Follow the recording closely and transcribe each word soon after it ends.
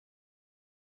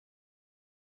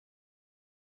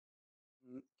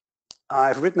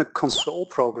I've written a console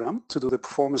program to do the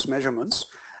performance measurements,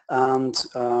 and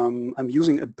I'm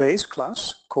using a base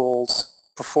class called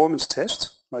performance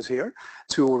test right here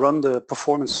to run the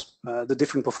performance, the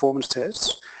different performance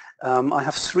tests. I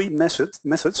have three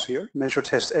methods here: measure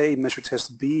test A, measure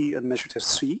test B, and measure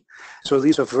test C. So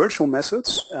these are virtual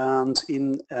methods, and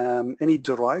in any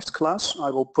derived class I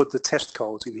will put the test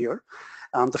code in here.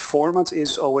 And the format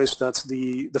is always that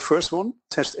the first one,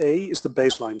 test A, is the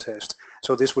baseline test.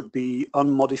 So this would be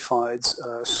unmodified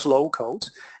slow code.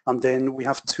 And then we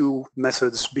have two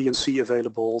methods, B and C,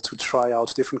 available to try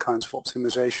out different kinds of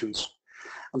optimizations.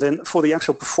 And then for the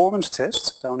actual performance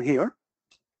test down here,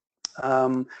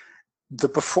 the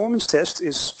performance test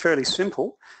is fairly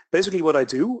simple. Basically what I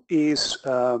do is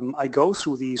I go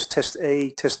through these test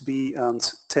A, test B, and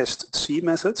test C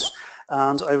methods,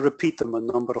 and I repeat them a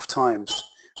number of times.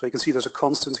 So you can see there's a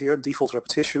constant here, default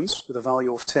repetitions, with a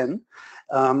value of 10.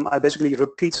 I basically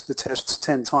repeat the tests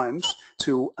 10 times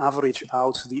to average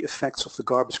out the effects of the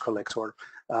garbage collector,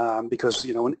 because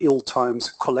an ill-timed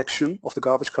collection of the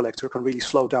garbage collector can really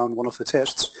slow down one of the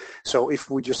tests. So if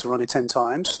we just run it 10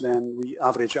 times, then we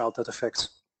average out that effect.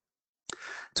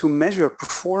 To measure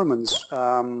performance,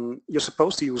 you're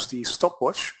supposed to use the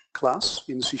stopwatch class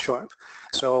in C#.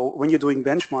 So when you're doing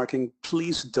benchmarking,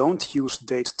 please don't use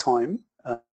date time.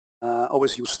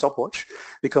 Always use stopwatch,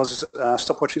 because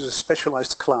stopwatch is a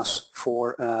specialized class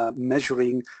for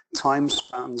measuring time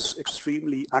spans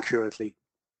extremely accurately.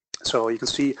 So you can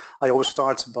see I always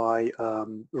start by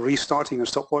restarting a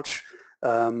stopwatch,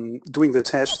 doing the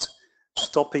test,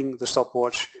 stopping the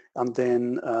stopwatch, and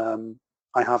then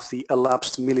I have the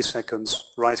elapsed milliseconds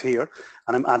right here,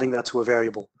 and I'm adding that to a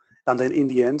variable. And then in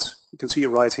the end, you can see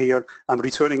right here, I'm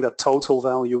returning that total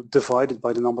value divided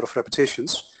by the number of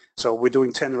repetitions. So we're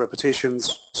doing 10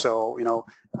 repetitions, so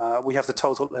we have the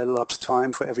total elapsed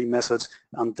time for every method,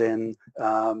 and then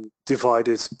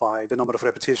divided by the number of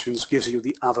repetitions gives you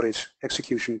the average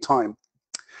execution time.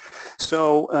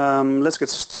 So let's get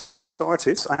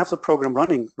started. I have the program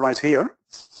running right here.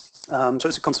 So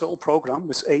it's a console program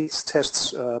with 8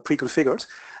 tests pre-configured,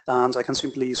 and I can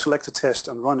simply select a test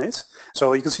and run it.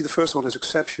 So you can see the first one is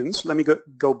exceptions. Let me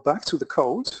go back to the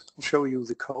code. I'll show you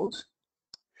the code.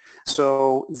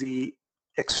 So the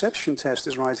exception test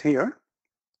is right here.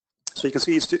 So you can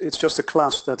see it's just a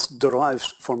class that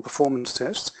derives from performance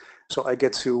test. So I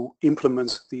get to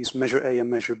implement these measure A and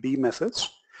measure B methods.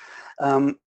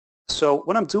 So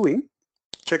what I'm doing,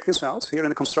 check this out here in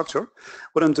the constructor.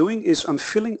 What I'm doing is I'm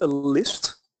filling a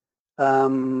list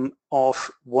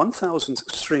of 1,000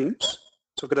 strings.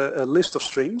 So I've got a list of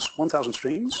strings, 1,000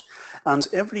 strings, and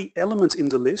every element in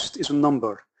the list is a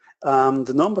number.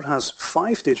 The number has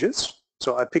 5 digits,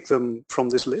 so I pick them from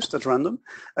this list at random,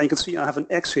 and you can see I have an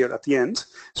X here at the end.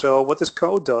 So what this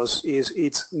code does is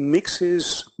it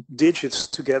mixes digits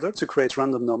together to create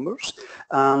random numbers,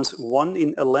 and 1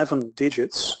 in 11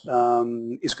 digits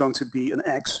is going to be an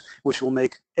X, which will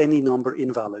make any number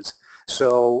invalid.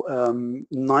 So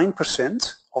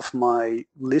 9% of my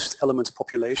list element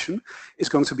population is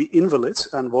going to be invalid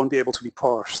and won't be able to be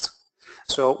parsed.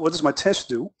 So what does my test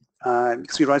do? You can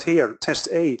see right here, test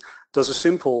A does a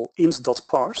simple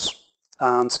int.parse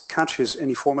and catches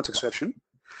any format exception,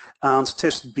 and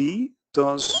test B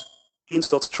does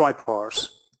int.tryparse,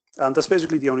 and that's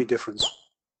basically the only difference.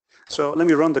 So let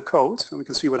me run the code and we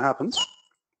can see what happens.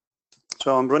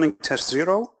 So I'm running test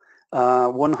 0,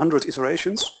 100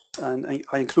 iterations, and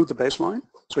I include the baseline.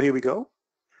 So here we go.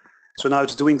 So now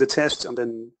it's doing the test and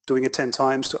then doing it 10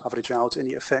 times to average out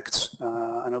any effects,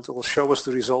 and it will show us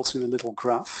the results in a little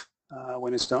graph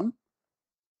when it's done.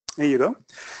 Here you go.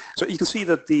 So you can see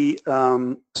that the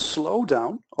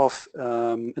slowdown of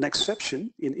an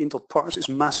exception in int.parse is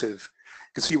massive.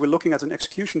 You can see we're looking at an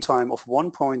execution time of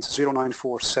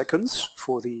 1.094 seconds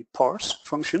for the parse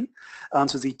function, and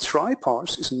the try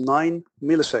parse is 9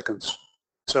 milliseconds.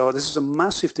 So this is a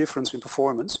massive difference in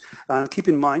performance, and keep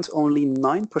in mind only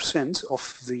 9%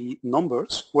 of the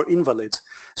numbers were invalid.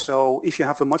 So if you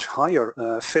have a much higher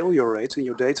failure rate in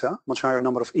your data, much higher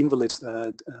number of invalid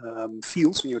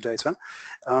fields in your data,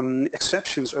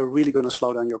 exceptions are really going to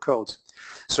slow down your code.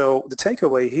 So the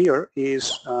takeaway here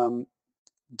is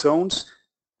don't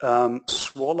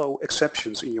swallow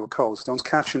exceptions in your code. Don't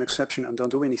catch an exception and don't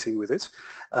do anything with it.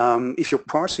 If you're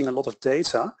parsing a lot of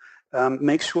data,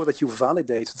 make sure that you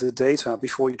validate the data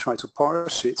before you try to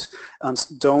parse it, and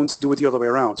don't do it the other way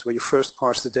around, where you first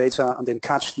parse the data and then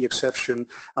catch the exception,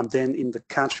 and then in the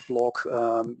catch block,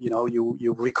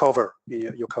 you recover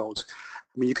your code.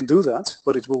 I mean, you can do that,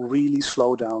 but it will really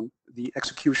slow down the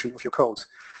execution of your code.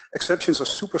 Exceptions are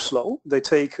super slow. They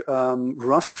take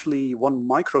roughly 1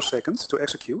 microsecond to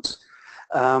execute.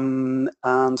 And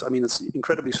I mean, it's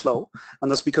incredibly slow, and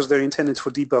that's because they're intended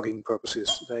for debugging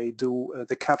purposes. They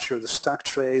capture the stack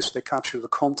trace, they capture the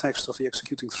context of the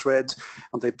executing thread,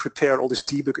 and they prepare all this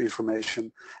debug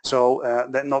information. So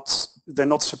they're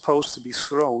not supposed to be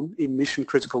thrown in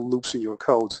mission-critical loops in your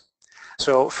code.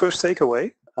 So first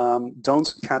takeaway,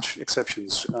 don't catch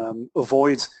exceptions.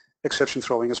 Avoid exception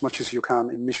throwing as much as you can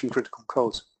in mission-critical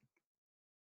code.